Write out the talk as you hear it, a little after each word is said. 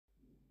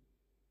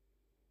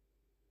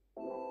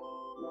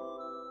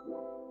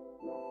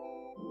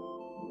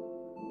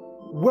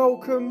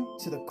Welcome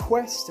to the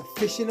Quest of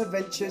Fishing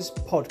Adventures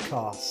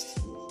podcast,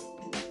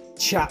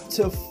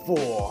 Chapter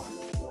 4.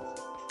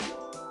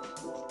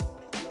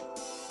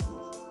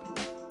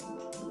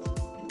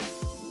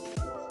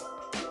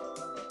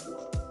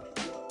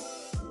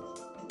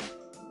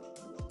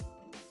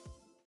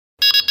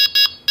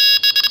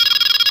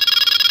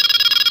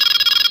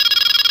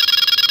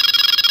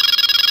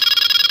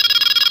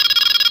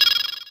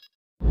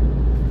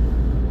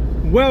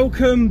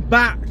 Welcome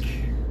back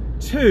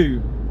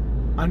to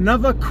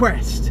another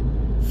Quest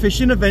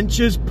Fishing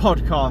Adventures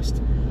podcast.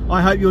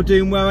 I hope you're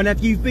doing well, and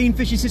if you've been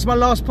fishing since my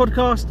last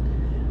podcast,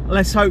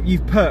 let's hope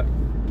you've put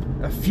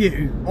a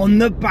few on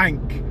the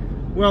bank.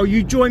 Well,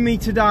 you join me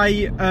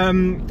today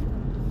en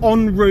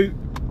route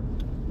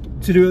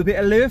to do a bit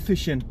of lure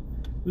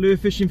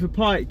fishing for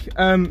pike.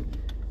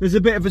 There's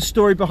a bit of a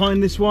story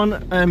behind this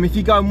one. If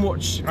you go and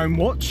watch,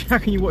 how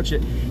can you watch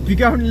it? If you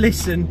go and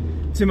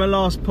listen to my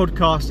last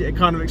podcast, it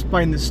kind of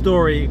explained the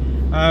story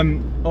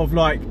of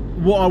like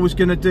what I was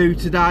going to do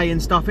today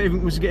and stuff.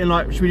 Everything was getting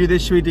like, should we do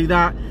this, should we do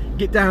that,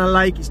 get down a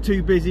lake, it's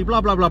too busy,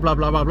 blah blah blah blah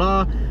blah blah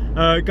blah.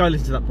 Go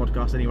listen to that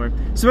podcast anyway.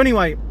 So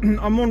anyway,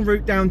 I'm en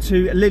route down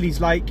to Lily's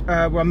Lake,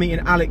 where I'm meeting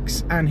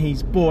Alex and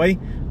his boy,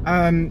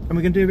 and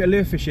we're going to do a bit of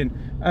lure fishing.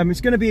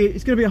 It's going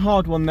to be a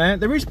hard one there.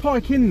 There is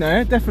pike in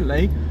there,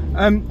 definitely.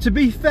 To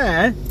be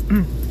fair,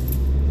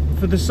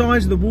 for the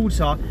size of the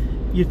water,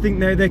 you'd think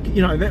there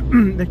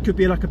could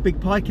be like a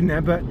big pike in there,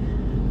 but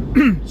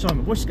sorry,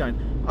 my voice is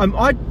going.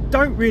 I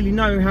don't really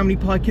know how many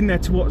pike in there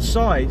to what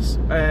size,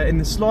 in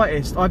the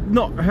slightest. I've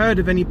not heard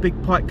of any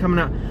big pike coming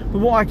out, but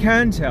what I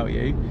can tell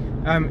you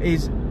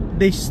is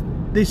this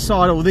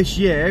side, or this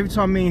year, every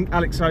time me and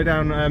Alex go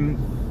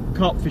down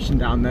carp fishing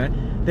down there,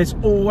 there's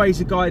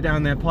always a guy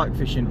down there pike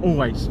fishing,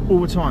 always, all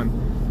the time.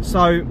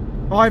 So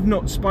I've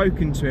not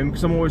spoken to him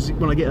because I'm always,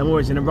 when I get, I'm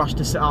always in a rush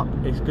to set up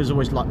because it's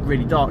always like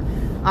really dark.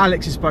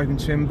 Alex has spoken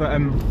to him, but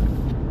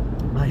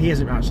he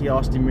hasn't actually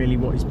asked him really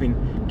what he's been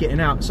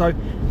getting out. So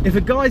if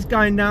a guy's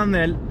going down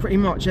there pretty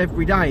much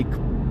every day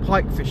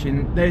pike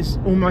fishing, there's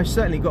almost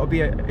certainly got to be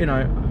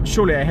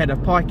surely a head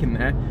of pike in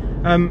there.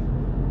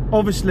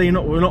 Obviously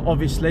not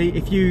obviously,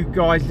 if you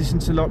guys listen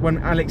to like when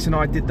Alex and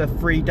I did the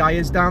 3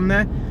 days down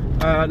there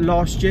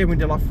last year, we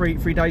did like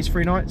three days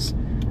 3 nights,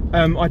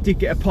 I did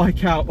get a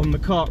pike out on the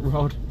cart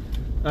rod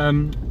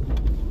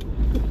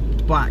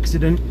by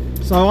accident.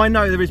 So I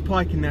know there is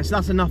pike in there, so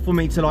that's enough for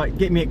me to like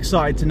get me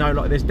excited to know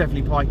like there's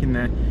definitely pike in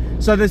there.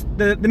 So there's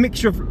the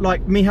mixture of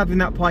like me having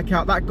that pike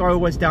out, that guy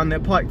always down there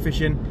pike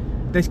fishing,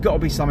 there's got to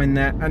be some in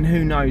there, and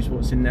who knows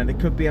what's in there. There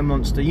could be a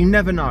monster, you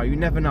never know, you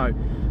never know.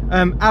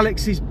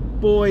 Alex's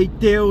boy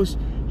Deals,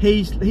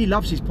 he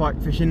loves his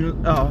pike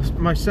fishing,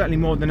 most certainly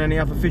more than any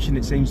other fishing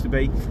it seems to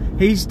be.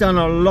 He's done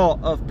a lot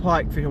of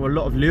pike fishing, or a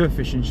lot of lure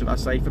fishing should I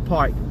say, for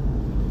pike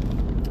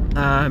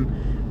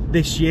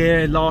this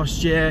year,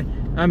 last year.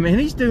 And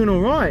he's doing all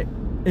right.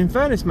 In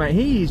fairness, mate,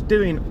 he is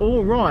doing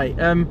all right.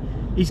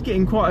 He's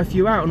getting quite a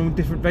few out on all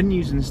different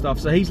venues and stuff.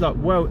 So he's like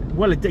well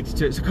addicted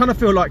to it. So I kind of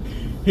feel like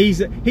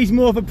he's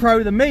more of a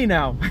pro than me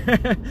now.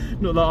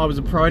 Not that I was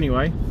a pro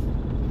anyway.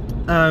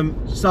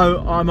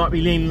 So I might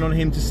be leaning on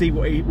him to see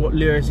what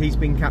lures he's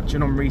been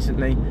catching on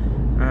recently.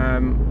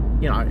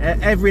 You know,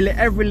 every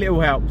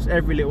little helps.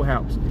 Every little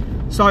helps.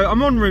 So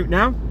I'm en route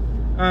now.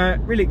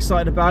 Really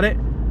excited about it.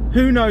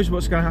 Who knows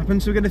what's going to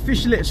happen? So we're going to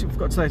fish Lily's. We've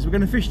got to say, so we're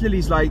going to fish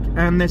Lily's Lake,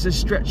 and there's a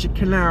stretch of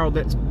canal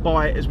that's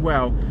by it as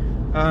well.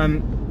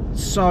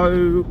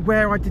 So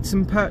where I did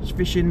some perch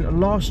fishing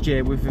last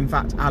year with, in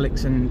fact,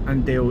 Alex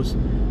and Deals,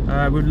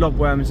 with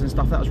lobworms and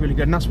stuff, that was really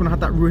good. And that's when I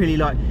had that really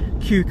like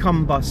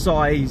cucumber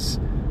size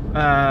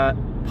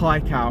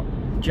pike out,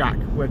 jack,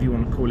 whatever you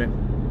want to call it.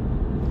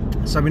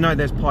 So we know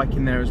there's pike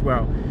in there as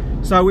well.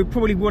 So we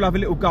probably will have a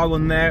little go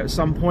on there at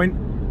some point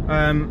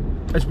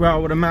as well, I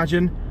would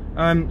imagine.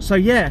 So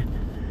yeah,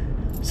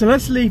 so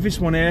let's leave this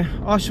one here.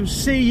 I shall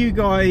see you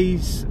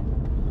guys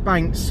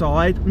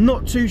bankside.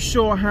 Not too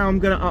sure how I'm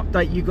going to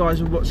update you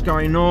guys with what's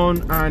going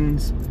on,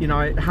 and you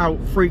know how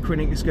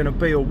frequent it's going to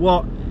be or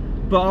what,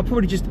 but I'll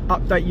probably just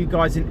update you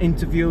guys in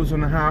intervals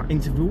on how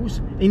intervals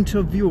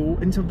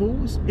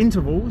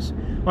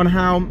on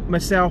how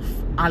myself,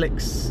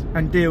 Alex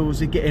and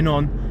Deals are getting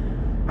on,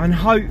 and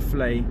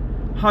hopefully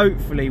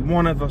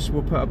one of us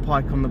will put a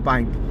pike on the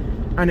bank.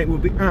 And it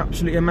would be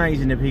absolutely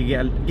amazing if we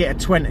get a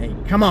 20.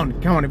 Come on,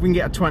 if we can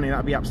get a 20,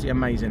 that'd be absolutely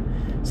amazing.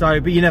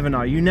 So, but you never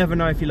know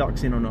if he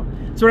locks in or not.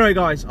 So anyway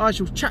guys, I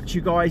shall chat to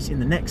you guys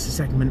in the next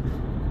segment.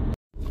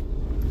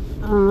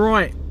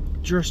 Right,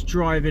 just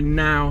driving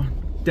now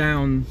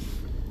down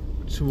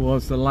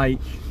towards the lake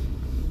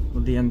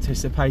with the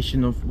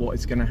anticipation of what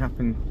is going to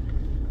happen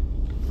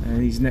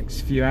these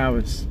next few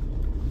hours.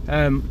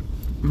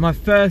 My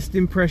first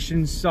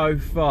impressions so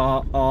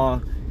far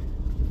are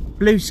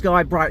blue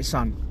sky, bright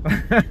sun.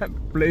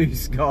 Blue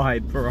sky,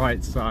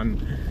 bright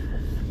sun.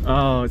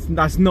 Oh,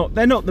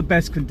 they're not the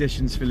best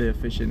conditions for lure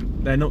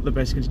fishing. They're not the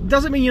best conditions.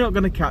 Doesn't mean you're not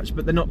going to catch,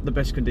 but they're not the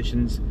best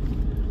conditions.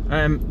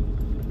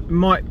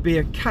 Might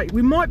be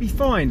we might be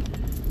fine,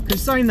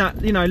 Because saying that,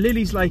 you know,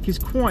 Lily's Lake is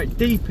quite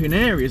deep in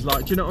areas,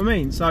 like, do you know what I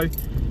mean? So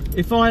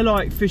if I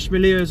like fish my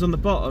lures on the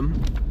bottom,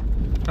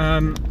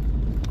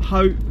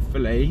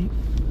 hopefully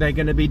they're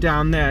going to be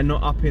down there,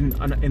 not up in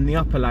the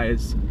upper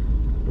layers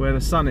where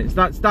the sun is.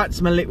 That's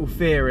my little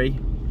theory.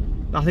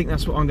 I think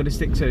that's what I'm going to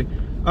stick to.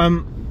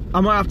 I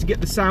might have to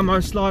get the Salmo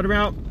slider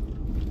out.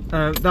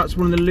 That's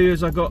one of the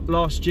lures I got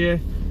last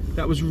year.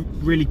 That was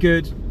really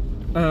good.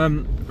 I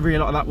really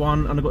like that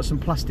one, and I've got some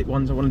plastic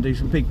ones I want to do,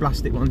 some big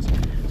plastic ones.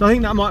 So I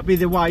think that might be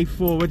the way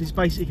forward, is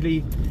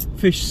basically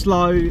fish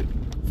slow,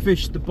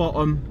 fish the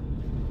bottom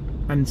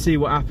and see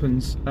what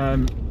happens.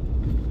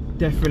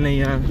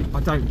 Definitely, I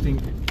don't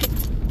think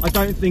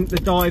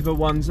the diver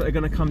ones that are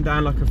going to come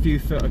down like a few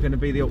foot are going to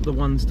be the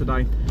ones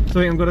today. So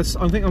I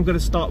think I'm going to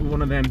start with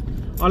one of them.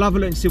 I'll have a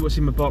look and see what's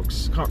in my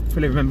box. Can't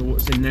fully remember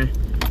what's in there,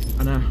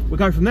 and we'll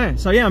go from there.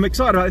 So yeah, I'm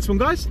excited about this one,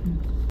 guys.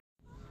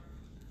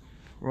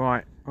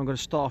 Right, I'm going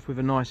to start off with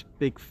a nice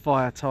big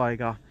fire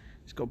tiger.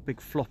 It's got a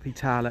big floppy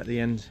tail at the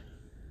end.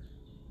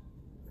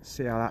 Let's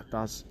see how that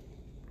does.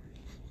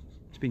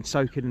 It's been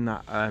soaking in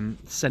that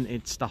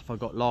scented stuff I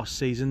got last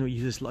season.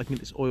 You just like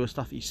this oil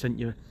stuff that you sent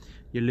your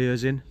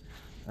lures in.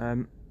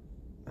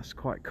 That's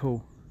quite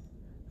cool.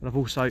 And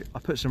I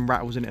put some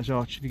rattles in it as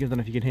well. I don't know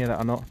if you can hear that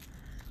or not.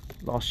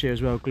 Last year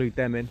as well, glued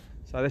them in.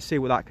 So let's see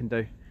what that can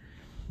do.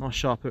 Nice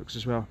sharp hooks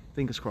as well.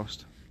 Fingers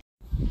crossed.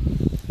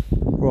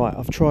 Right,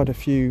 I've tried a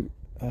few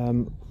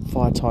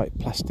fire tight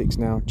plastics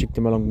now, jigged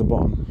them along the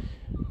bottom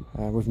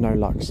with no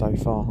luck so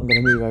far. I'm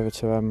going to move over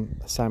to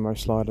a Salmo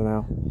slider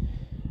now.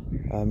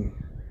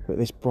 But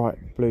this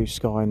bright blue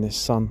sky and this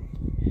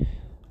sun,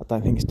 I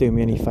don't think it's doing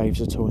me any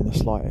favours at all in the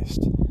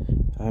slightest.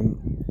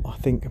 I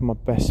think my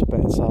best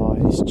bets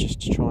is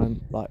just to try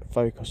and like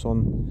focus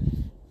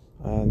on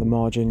the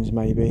margins,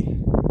 maybe.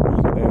 You've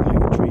got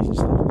overhanging trees and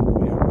stuff, that might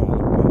help me out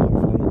a little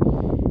bit,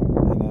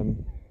 hopefully.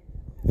 And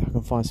if I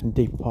can find some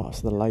deeper parts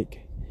of the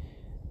lake,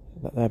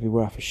 that'll be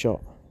worth a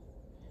shot.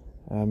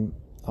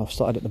 I've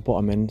started at the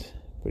bottom end,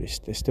 but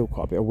there's still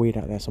quite a bit of weed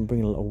out there, so I'm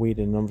bringing a lot of weed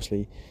in. And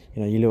obviously,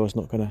 you know, your lure's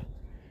not going to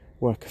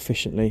work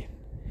efficiently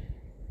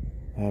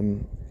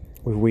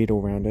with weed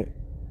all around it.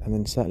 And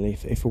then certainly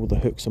if all the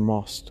hooks are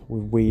masked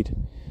with weed.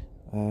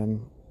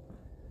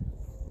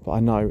 But I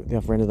know at the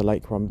other end of the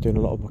lake where I'm doing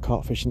a lot of my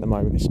carp fishing at the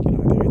moment, you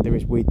know, there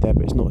is weed there,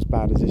 but it's not as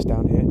bad as this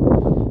down here.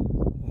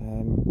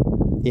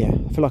 Yeah,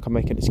 I feel like I'm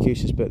making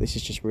excuses, but this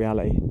is just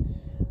reality.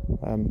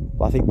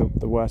 But I think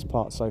the worst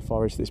part so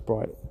far is this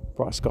bright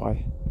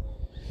sky,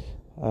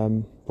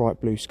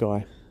 bright blue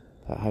sky.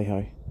 Hey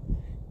ho,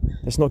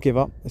 let's not give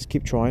up. Let's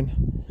keep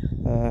trying.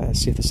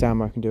 Let's see if the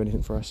Salmo can do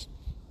anything for us.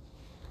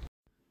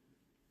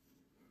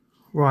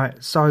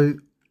 Right, so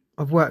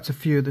I've worked a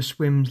few of the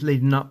swims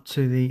leading up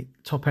to the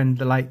top end of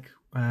the lake,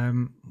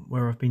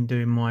 where I've been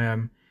doing my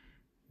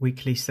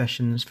weekly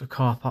sessions for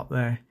carp up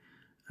there,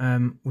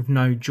 with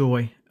no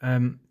joy.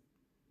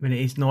 When it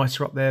is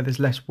nicer up there, there's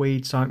less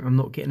weed, so I'm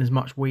not getting as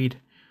much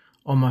weed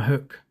on my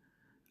hook.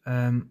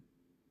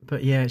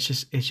 But yeah, it's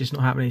just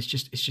not happening. It's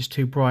just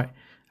too bright.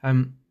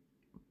 I'm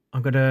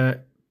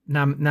gonna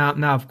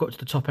now I've got to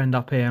the top end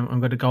up here.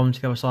 I'm gonna go on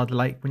to the other side of the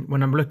lake.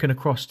 When I'm looking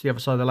across to the other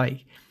side of the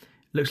lake,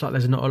 it looks like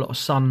there's not a lot of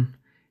sun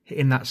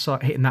hitting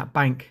that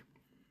bank.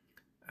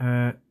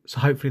 So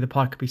hopefully the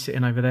pike could be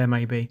sitting over there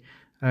maybe.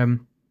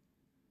 I'm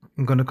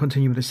going to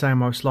continue with the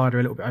Salmo slider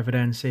a little bit over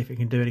there and see if it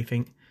can do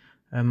anything.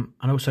 And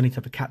I also need to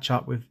have a catch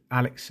up with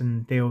Alex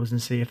and Deals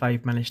and see if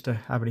they've managed to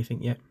have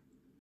anything yet.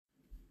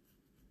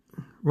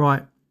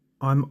 Right,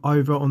 I'm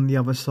over on the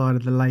other side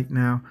of the lake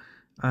now,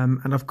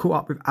 and I've caught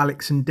up with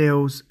Alex and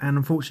Deals, and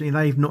unfortunately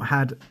they've not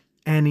had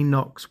any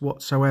knocks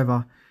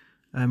whatsoever,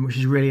 which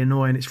is really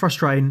annoying. It's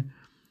frustrating,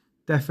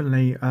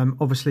 definitely.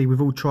 Obviously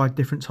we've all tried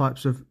different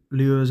types of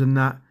lures and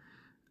that,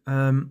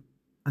 and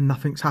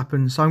nothing's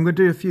happened. So I'm going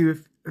to do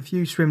a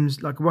few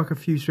swims, like work a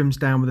few swims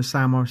down with a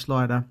Salmo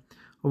slider.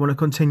 I want to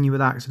continue with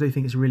that because I do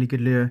think it's a really good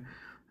lure.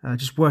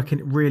 Just working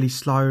it really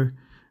slow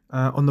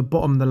on the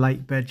bottom of the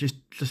lake bed,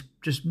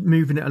 just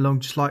moving it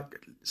along, just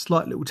like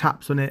slight little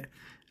taps on it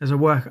as I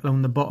work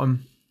along the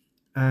bottom,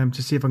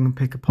 to see if I can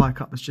pick a pike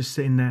up that's just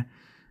sitting there.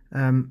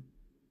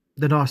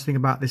 The nice thing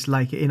about this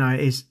lake, you know,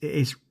 it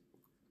is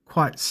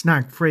quite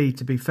snag free,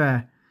 to be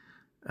fair.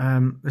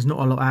 There's not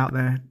a lot out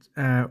there,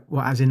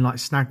 well, as in like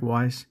snag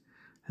wise.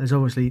 There's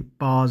obviously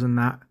bars and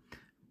that,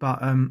 but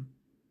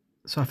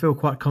so I feel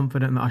quite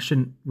confident that I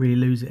shouldn't really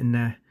lose it in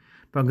there.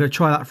 But I'm going to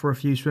try that for a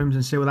few swims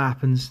and see what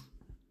happens.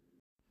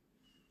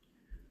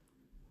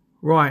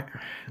 Right,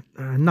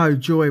 no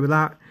joy with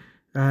that.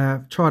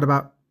 Tried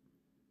about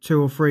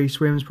 2 or 3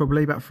 swims,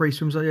 probably about 3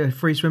 swims. Yeah,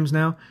 3 swims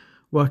now.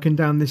 Working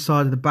down this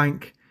side of the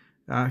bank,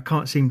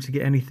 can't seem to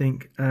get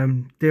anything.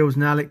 Deals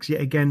and Alex yet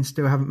again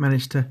still haven't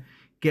managed to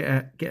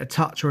get a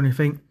touch or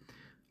anything.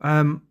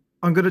 I'm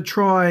going to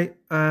try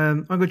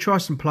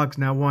some plugs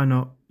now. Why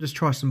not? Just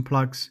try some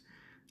plugs.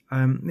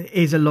 It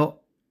is a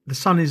lot. The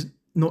sun is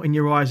not in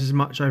your eyes as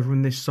much over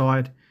on this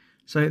side,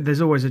 so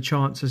there's always a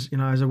chance, as you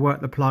know, as I work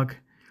the plug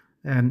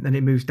and it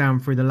moves down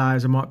through the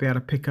layers, I might be able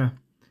to pick a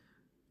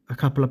a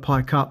couple of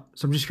pike up.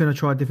 So I'm just going to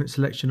try a different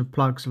selection of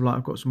plugs. Like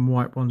I've got some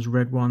white ones,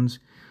 red ones,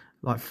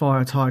 like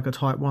fire tiger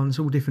type ones,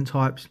 all different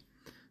types.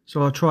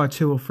 So I'll try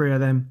 2 or 3 of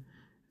them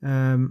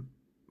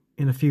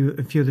in a few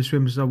of the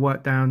swims as I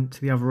work down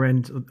to the other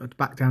end, or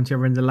back down to the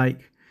other end of the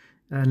lake,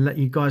 and let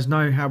you guys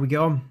know how we get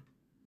on.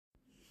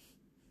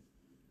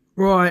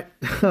 Right,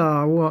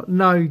 oh, what,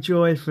 no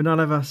joy for none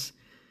of us.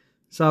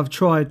 So I've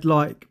tried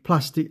like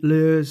plastic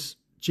lures,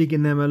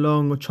 jigging them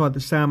along. I've tried the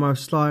Samo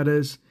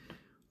sliders.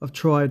 I've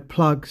tried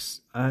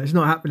plugs. It's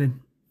not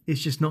happening.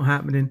 It's just not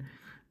happening.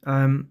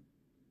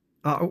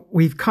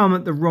 We've come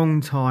at the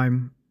wrong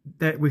time.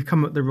 We've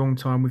come in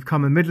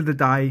the middle of the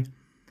day.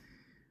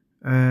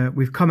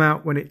 We've come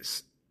out when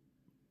it's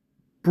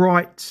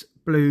bright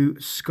blue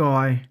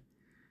sky.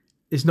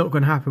 It's not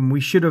going to happen. We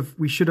should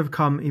have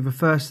come either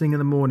first thing in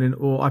the morning,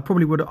 or I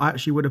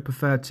actually would have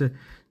preferred to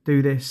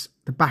do this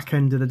the back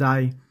end of the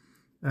day,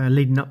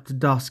 leading up to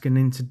dusk and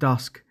into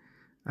dusk.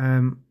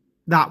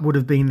 That would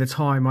have been the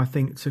time, I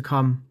think, to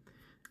come,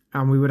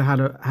 and we would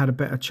have had a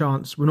better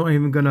chance. We're not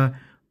even going to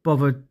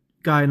bother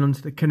going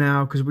onto the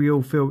canal because we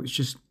all feel it's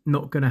just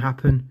not going to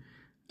happen.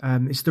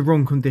 It's the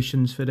wrong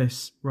conditions for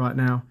this right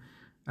now,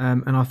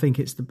 and I think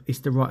it's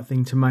the right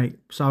thing to make.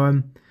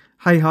 So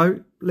hey ho,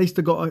 at least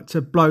I got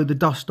to blow the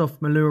dust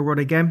off my lure rod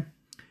again.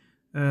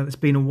 It's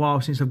been a while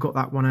since I've got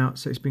that one out,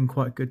 so it's been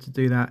quite good to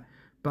do that.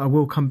 But I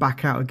will come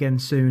back out again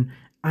soon,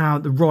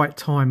 at the right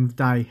time of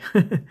day.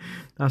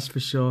 That's for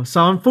sure.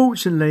 So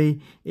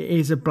unfortunately, it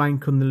is a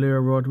blank on the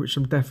lure rod, which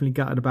I'm definitely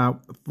gutted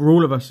about for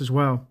all of us as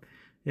well.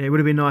 Yeah, it would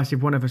have been nice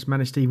if one of us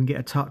managed to even get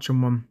a touch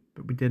on one,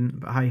 but we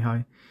didn't. But hey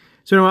ho.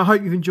 So anyway, I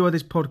hope you've enjoyed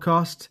this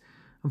podcast.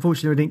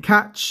 Unfortunately, I didn't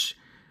catch.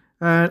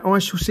 And I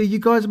shall see you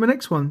guys in my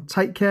next one.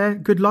 Take care,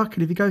 good luck,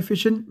 and if you go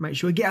fishing, make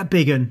sure you get a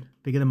big one.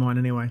 Bigger than mine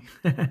anyway.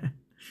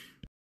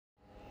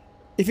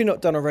 If you're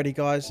not done already,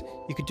 guys,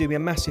 you could do me a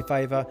massive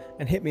favour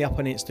and hit me up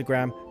on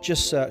Instagram.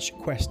 Just search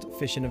Quest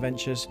Fishing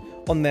Adventures.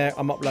 On there,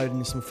 I'm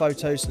uploading some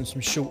photos and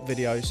some short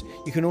videos.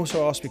 You can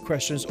also ask me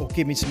questions or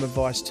give me some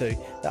advice too.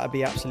 That would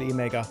be absolutely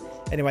mega.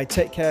 Anyway,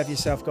 take care of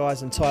yourself,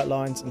 guys, and tight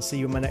lines, and see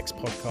you in my next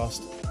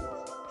podcast.